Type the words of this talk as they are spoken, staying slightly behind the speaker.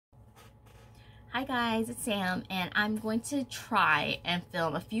Hi guys, it's Sam, and I'm going to try and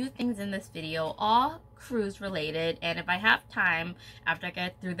film a few things in this video, all cruise related, and if I have time after I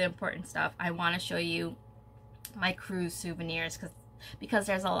get through the important stuff, I want to show you my cruise souvenirs because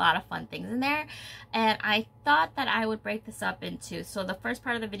there's a lot of fun things in there. And I thought that I would break this up into, so the first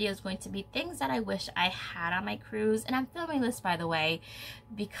part of the video is going to be things that I wish I had on my cruise. And I'm filming this, by the way,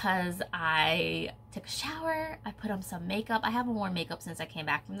 because I took a shower, I put on some makeup. I haven't worn makeup since I came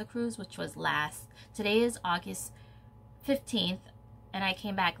back from the cruise, which was today is August 15th, and I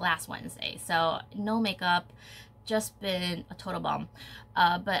came back last Wednesday, so no makeup, just been a total bum.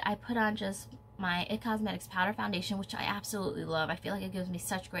 But I put on just my It Cosmetics powder foundation, which I absolutely love. I feel like it gives me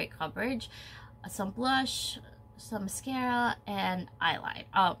such great coverage. Some blush, some mascara, and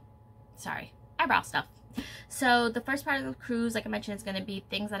eyeliner. Eyebrow stuff. So the first part of the cruise, like I mentioned, is going to be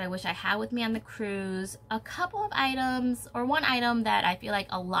things that I wish I had with me on the cruise. A couple of items, or one item that I feel like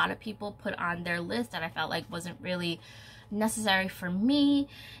a lot of people put on their list that I felt like wasn't really necessary for me.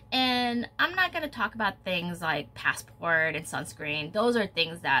 And I'm not going to talk about things like passport and sunscreen. Those are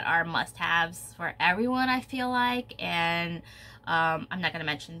things that are must-haves for everyone, I feel like, and I'm not going to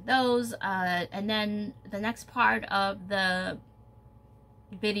mention those. And then the next part of the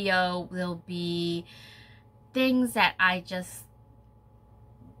video will be things that I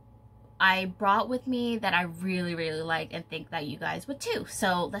brought with me that I really like and think that you guys would too.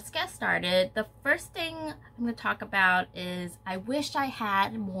 So let's get started. The first thing I'm going to talk about is I wish I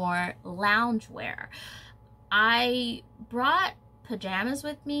had more loungewear. I brought pajamas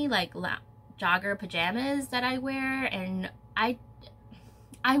with me, like jogger pajamas that I wear, and I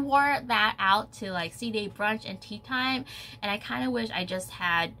wore that out to like C-Day brunch and tea time, and I kind of wish I just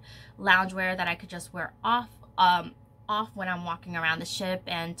had loungewear that I could just wear off when I'm walking around the ship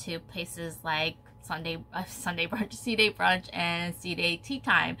and to places like Sunday brunch, C-Day brunch, and C-Day tea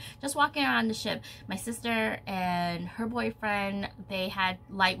time. Just walking around the ship. My sister and her boyfriend, they had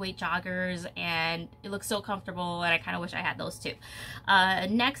lightweight joggers and it looks so comfortable, and I kind of wish I had those too.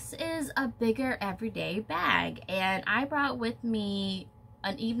 Next is a bigger everyday bag, and I brought with me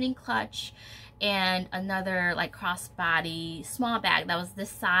an evening clutch and another like crossbody small bag that was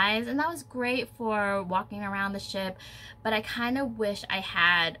this size, and that was great for walking around the ship. But I kind of wish I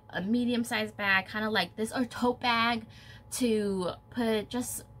had a medium-sized bag, kind of like this, or tote bag, to put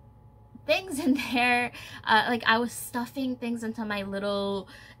just things in there. Like I was stuffing things into my little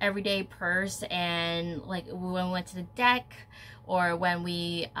everyday purse, and like when we went to the deck or when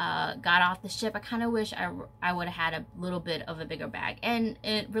we got off the ship, I kind of wish I would have had a little bit of a bigger bag. And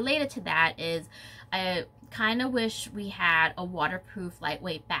it related to that is I kind of wish we had a waterproof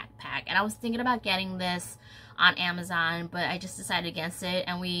lightweight backpack, and I was thinking about getting this on Amazon, but I just decided against it.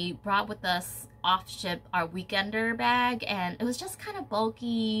 And we brought with us off ship our weekender bag, and it was just kind of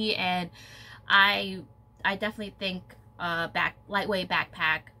bulky, and I definitely think lightweight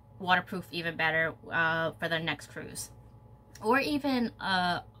backpack, waterproof, even better for the next cruise, or even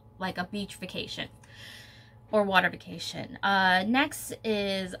like a beach vacation or water vacation. Next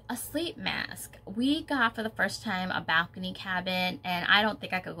is a sleep mask. We got for the first time a balcony cabin, and I don't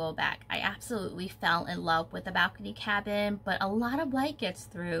think I could go back. I absolutely fell in love with the balcony cabin, but a lot of light gets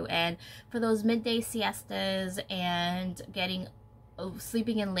through, and for those midday siestas and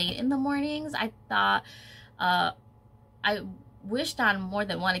sleeping in late in the mornings, I thought I wished on more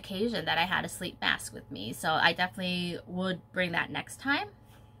than one occasion that I had a sleep mask with me, so I definitely would bring that next time.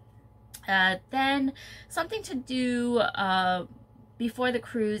 Then something to do before the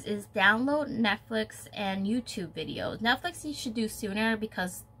cruise is download Netflix and YouTube videos. Netflix you should do sooner,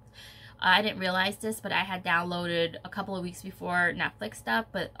 because I didn't realize this, but I had downloaded a couple of weeks before Netflix stuff,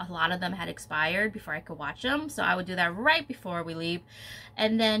 but a lot of them had expired before I could watch them, so I would do that right before we leave.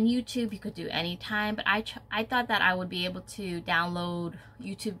 And then YouTube you could do anytime, but I thought that I would be able to download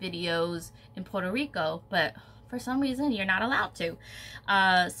YouTube videos in Puerto Rico, but for some reason you're not allowed to.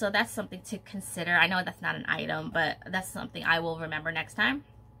 So that's something to consider. I know that's not an item, but that's something I will remember next time.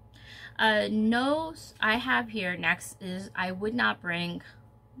 Notes I have here next is I would not bring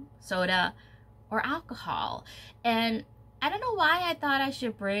soda or alcohol, and I don't know why I thought I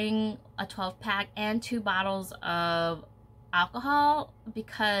should bring a 12-pack and 2 bottles of alcohol,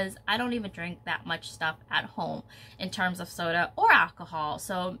 because I don't even drink that much stuff at home in terms of soda or alcohol.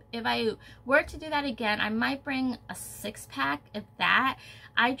 So if I were to do that again, I might bring a 6-pack, if that.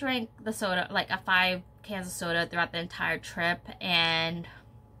 I drank the soda, like 5 cans of soda throughout the entire trip, and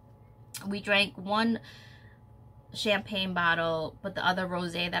we drank one champagne bottle, but the other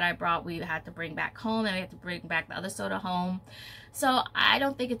rosé that I brought we had to bring back home, and we had to bring back the other soda home. So I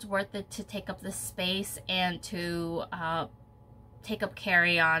don't think it's worth it to take up the space and to take up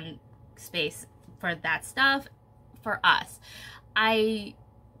carry-on space for that stuff. For us, I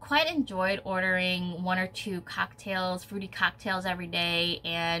quite enjoyed ordering 1 or 2 cocktails, fruity cocktails every day,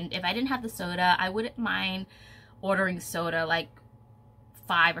 and if I didn't have the soda, I wouldn't mind ordering soda like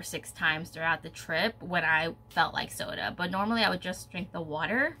 5 or 6 times throughout the trip when I felt like soda. But normally I would just drink the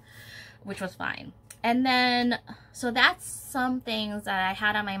water, which was fine. And then, so that's some things that I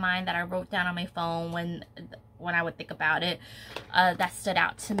had on my mind that I wrote down on my phone when I would think about it, that stood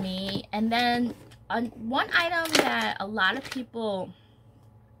out to me. And then one item that a lot of people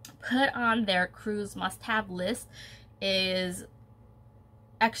put on their cruise must-have list is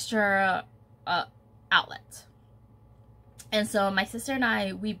extra outlets. And so my sister and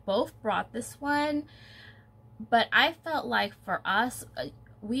I, we both brought this one, but I felt like for us,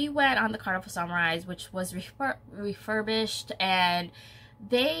 we went on the Carnival Sunrise, which was refurbished, and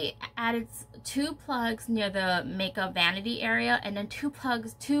they added 2 plugs near the makeup vanity area, and then 2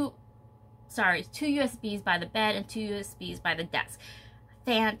 USBs by the bed and 2 USBs by the desk.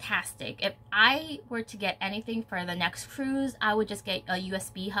 Fantastic. If I were to get anything for the next cruise, I would just get a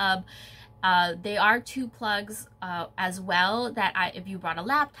USB hub. They are 2 plugs as well, that if you brought a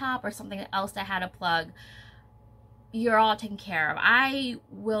laptop or something else that had a plug, you're all taken care of. I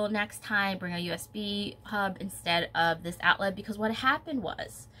will next time bring a USB hub instead of this outlet, because what happened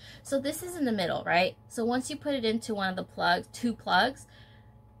was, so this is in the middle, right? So once you put it into one of the plugs, 2 plugs,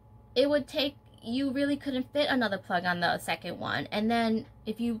 it would take, you really couldn't fit another plug on the second one. And then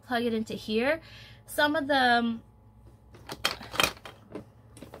if you plug it into here, some of them,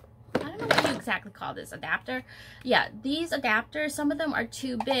 I don't know what you exactly call this, adapter. Yeah, these adapters, some of them are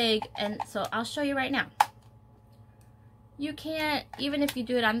too big, and so I'll show you right now. You can't, even if you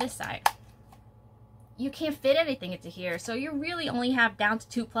do it on this side, you can't fit anything into here. So you really only have down to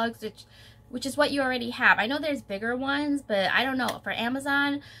 2 plugs, which is what you already have. I know there's bigger ones, but I don't know. For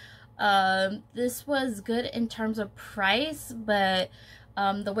Amazon, this was good in terms of price, but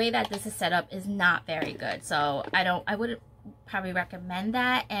the way that this is set up is not very good. So I wouldn't probably recommend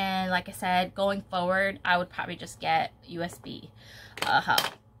that. And like I said, going forward, I would probably just get USB hub.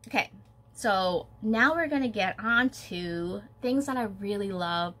 Okay. So now we're going to get on to things that I really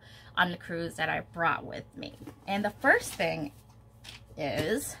love on the cruise that I brought with me. And the first thing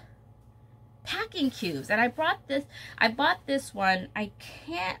is packing cubes. And I bought this one. I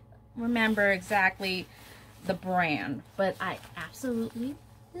can't remember exactly the brand, but I absolutely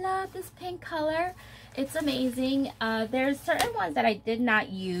love this pink color. It's amazing. There's certain ones that I did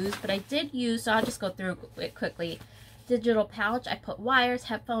not use, but I did use, so I'll just go through it quickly. Digital pouch. I put wires,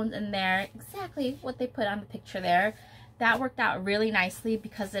 headphones in there, exactly what they put on the picture there. That worked out really nicely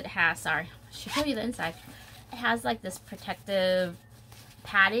because it has, sorry, I should show you the inside. It has like this protective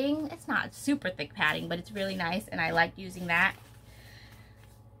padding. It's not super thick padding, but it's really nice, and I like using that.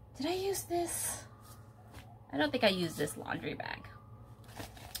 Did I use this? I don't think I used this laundry bag.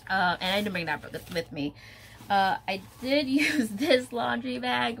 And I didn't bring that with me. I did use this laundry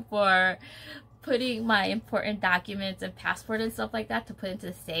bag for putting my important documents and passport and stuff like that to put into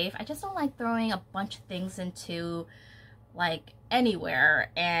the safe. I just don't like throwing a bunch of things into like anywhere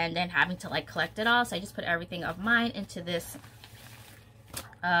and then having to like collect it all. So I just put everything of mine into this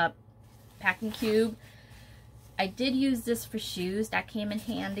packing cube. I did use this for shoes. That came in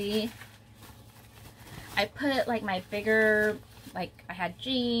handy. I put like my bigger, like I had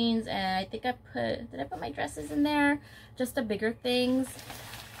jeans, and I think did I put my dresses in there? Just the bigger things.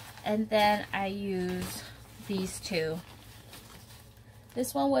 And then I use these 2.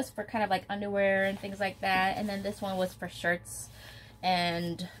 This one was for kind of like underwear and things like that. And then this one was for shirts.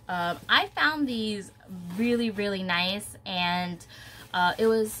 And I found these really, really nice. And I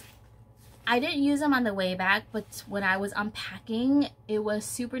didn't use them on the way back, but when I was unpacking, it was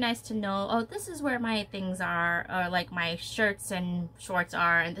super nice to know, oh, this is where my things are, or like my shirts and shorts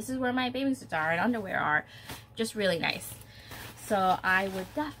are, and this is where my bathing suits are and underwear are. Just really nice. So I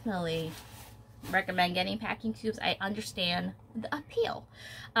would definitely recommend getting packing cubes. I understand the appeal.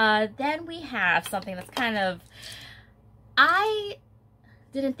 Then we have something that's kind of, I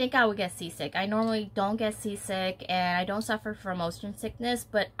didn't think I would get seasick. I normally don't get seasick, and I don't suffer from motion sickness,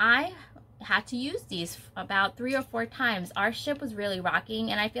 but I had to use these about 3 or 4 times. Our ship was really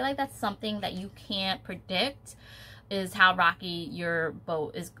rocking, and I feel like that's something that you can't predict, is how rocky your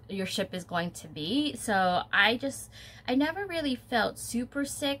ship is going to be. So I never really felt super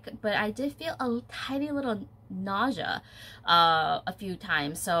sick, but I did feel a tiny little nausea a few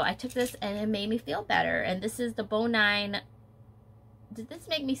times. So I took this and it made me feel better. And this is the Bo9. Did this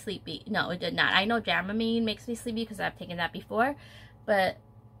make me sleepy? No, it did not. I know Dramamine makes me sleepy because I've taken that before, but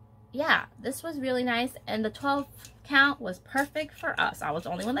yeah, this was really nice, and the 12 count was perfect for us. I was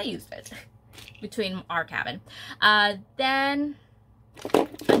the only one that used it. between our cabin. Then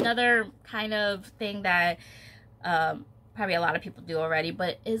another kind of thing that probably a lot of people do already,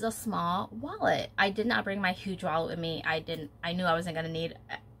 but is a small wallet. I did not bring my huge wallet with me. I knew I wasn't going to need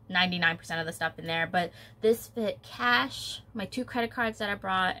 99% of the stuff in there, but this fit cash, my 2 credit cards that I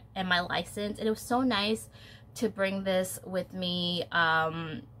brought, and my license. And it was so nice to bring this with me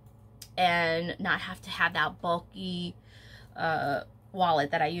and not have to have that bulky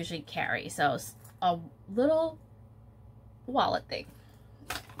wallet that I usually carry. So a little wallet thing.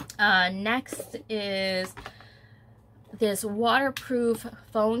 Next is this waterproof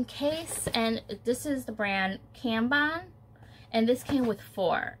phone case, and this is the brand Kanban, and this came with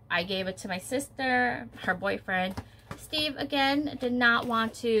 4. I gave it to my sister. Her boyfriend Steve again did not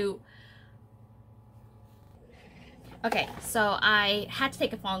want to. Okay, so I had to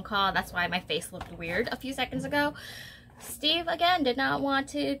take a phone call. That's why my face looked weird a few seconds ago. Steve again did not want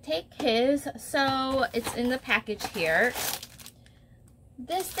to take his, so it's in the package here.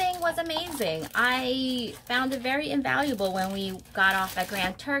 This thing was amazing. I found it very invaluable when we got off at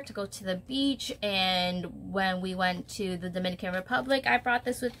Grand Turk to go to the beach, and when we went to the Dominican Republic, I brought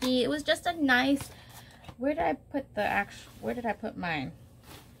this with me. It was just a nice, where did I put mine?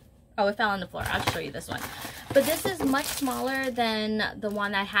 Oh, it fell on the floor. I'll show you this one. But this is much smaller than the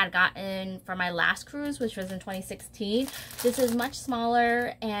one I had gotten for my last cruise, which was in 2016. This is much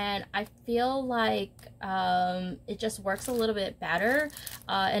smaller, and I feel like it just works a little bit better,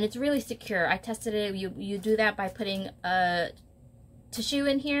 and it's really secure. I tested it. You do that by putting a tissue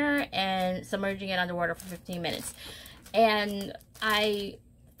in here and submerging it underwater for 15 minutes. And I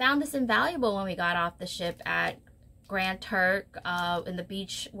found this invaluable when we got off the ship at Grand Turk, in the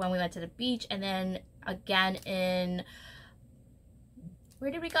beach, when we went to the beach, and then again in,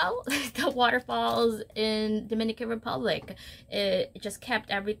 where did we go? The waterfalls in Dominican Republic. It just kept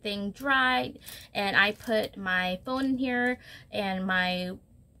everything dry, and I put my phone in here and my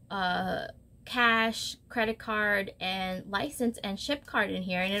cash, credit card, and license and ship card in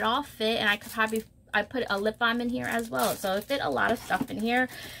here, and it all fit. And I put a lip balm in here as well, so it fit a lot of stuff in here,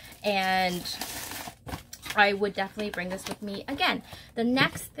 and I would definitely bring this with me again. The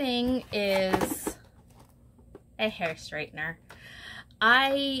next thing is a hair straightener.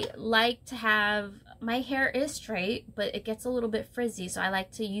 I like to have, my hair is straight, but it gets a little bit frizzy, so I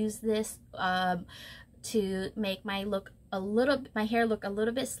like to use this to make my hair look a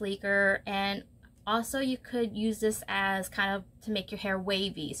little bit sleeker. And also you could use this as kind of to make your hair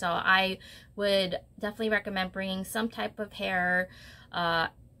wavy. So I would definitely recommend bringing some type of hair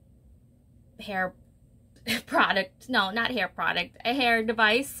product, no, not hair product, a hair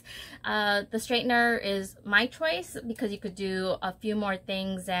device. The straightener is my choice because you could do a few more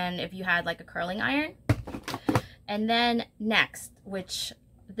things than if you had like a curling iron. And then next, which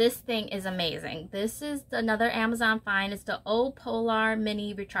this thing is amazing. This is another Amazon find. It's the O Polar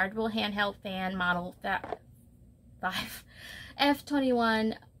Mini Rechargeable Handheld Fan Model 5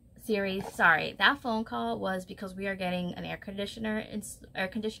 F21 series. Sorry, that phone call was because we are getting an air conditioner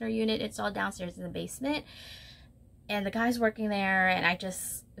unit installed downstairs in the basement, and the guy's working there, and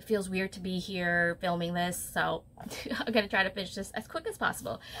it feels weird to be here filming this, so I'm gonna try to finish this as quick as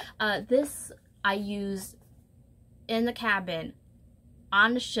possible. This I use in the cabin,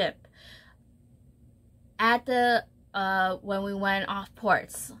 on the ship, at the when we went off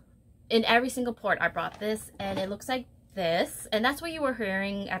ports. In every single port I brought this, and it looks like this, and that's what you were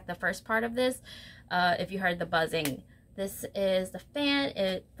hearing at the first part of this, if you heard the buzzing. This is the fan.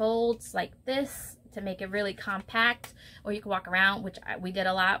 It folds like this to make it really compact, or you can walk around, which we did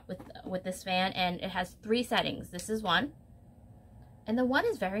a lot with this fan. And it has 3 settings. This is 1, and the 1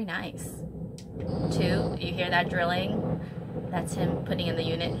 is very nice. 2, you hear that drilling? That's him putting in the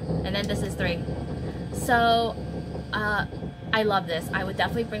unit. And then this is 3. So I love this. I would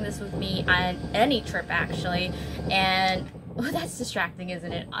definitely bring this with me on any trip, actually. And oh, that's distracting,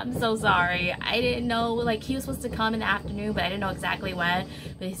 isn't it? I'm so sorry. I didn't know, like, he was supposed to come in the afternoon, but I didn't know exactly when,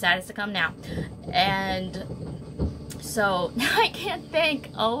 but he decided to come now. And so now I can't think.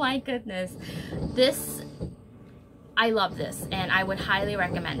 Oh my goodness. I love this, and I would highly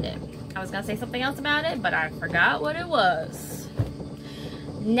recommend it. I was gonna say something else about it, but I forgot what it was.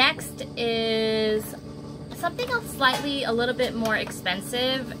 Next is something else a little bit more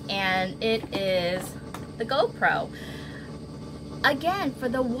expensive, and it is the GoPro. Again, for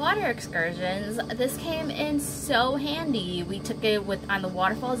the water excursions, this came in so handy. We took it on the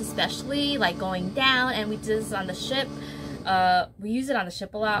waterfalls, especially like going down, and we did this on the ship. We use it on the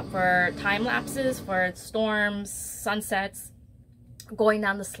ship a lot for time lapses, for storms, sunsets. going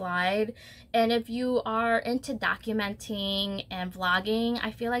down the slide. And if you are into documenting and vlogging,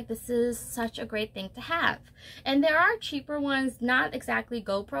 I feel like this is such a great thing to have. And there are cheaper ones, not exactly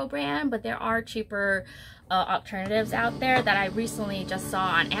GoPro brand, but there are cheaper alternatives out there that I recently just saw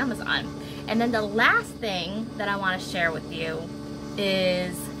on Amazon. And then the last thing that I want to share with you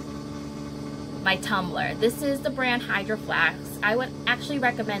is my tumbler. This is the brand Hydro Flask. I would actually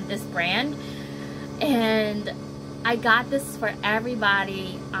recommend this brand, and I got this for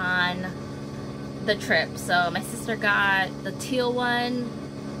everybody on the trip. So my sister got the teal one,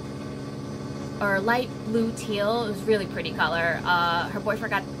 or light blue teal. It was really pretty color. Her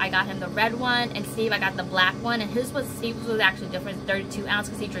boyfriend I got him the red one, and Steve, I got the black one. And Steve's was actually different, 32 ounce,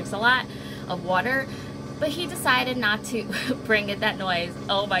 because he drinks a lot of water. But he decided not to bring it. That noise,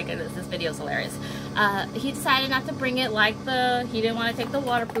 oh my goodness, this video is hilarious. He decided not to bring it, he didn't want to take the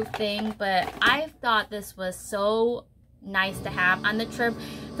waterproof thing. But I thought this was so nice to have on the trip.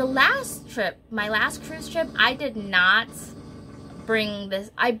 The last trip, my last cruise trip, I did not bring this.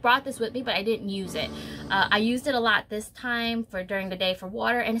 I brought this with me, but I didn't use it. I used it a lot this time for during the day for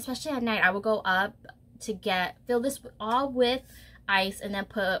water, and especially at night I would go up to fill this all with ice and then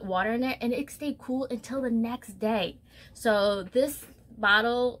put water in there, and it stayed cool until the next day. So this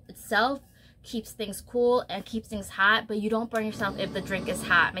bottle itself keeps things cool and keeps things hot, but you don't burn yourself if the drink is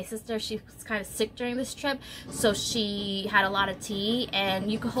hot. My sister, she was kind of sick during this trip, so she had a lot of tea,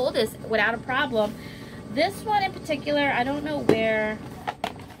 and you could hold this without a problem. This one in particular, I don't know where,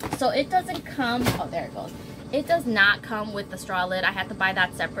 so it doesn't come, oh there it goes. It does not come with the straw lid. I had to buy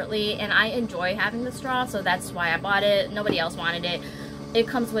that separately, and I enjoy having the straw, so that's why I bought it. Nobody else wanted it. It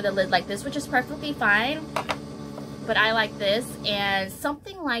comes with a lid like this, which is perfectly fine, but I like this. And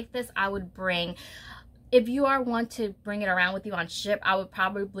something like this I would bring. If you are one to bring it around with you on ship, I would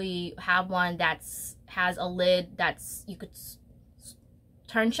probably have one has a lid that's, you could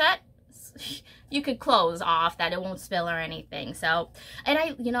turn shut. You could close off, that it won't spill or anything. So, and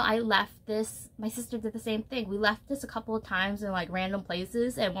I left this, my sister did the same thing. We left this a couple of times in like random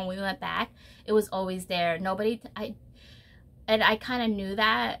places, and when we went back, it was always there. I kind of knew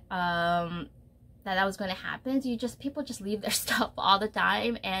that that was going to happen. People just leave their stuff all the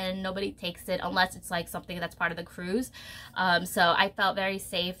time, and nobody takes it unless it's like something that's part of the cruise. So I felt very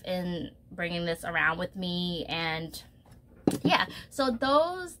safe in bringing this around with me. And yeah, so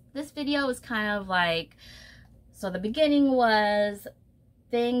this video is kind of like, so the beginning was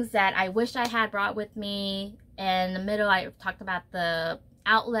things that I wish I had brought with me. In the middle, I talked about the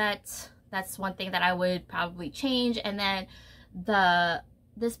outlet. That's one thing that I would probably change. And then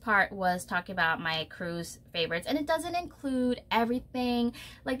this part was talking about my cruise favorites, and it doesn't include everything.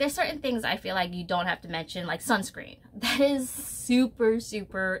 Like, there's certain things I feel like you don't have to mention, like sunscreen. That is super,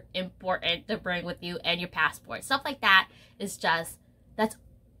 super important to bring with you, and your passport. Stuff like that is just, that's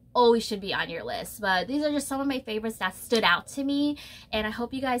always should be on your list. But these are just some of my favorites that stood out to me, and I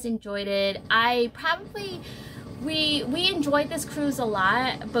hope you guys enjoyed it. We enjoyed this cruise a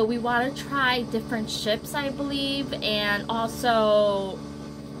lot, but we want to try different ships, I believe, and also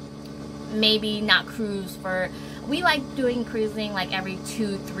maybe not cruise we like doing cruising like every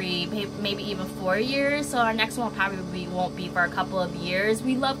 2, 3, maybe even 4 years. So our next one probably won't be for a couple of years.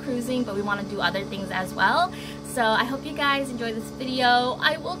 We love cruising, but we want to do other things as well. So I hope you guys enjoyed this video.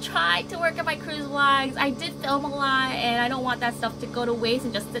 I will try to work on my cruise vlogs. I did film a lot, and I don't want that stuff to go to waste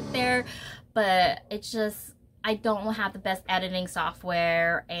and just sit there. But it's just, I don't have the best editing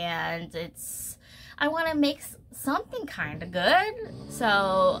software, and I want to make something kind of good.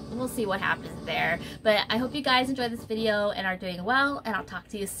 So we'll see what happens there. But I hope you guys enjoyed this video and are doing well, and I'll talk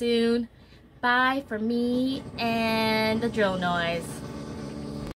to you soon. Bye for me and the drill noise.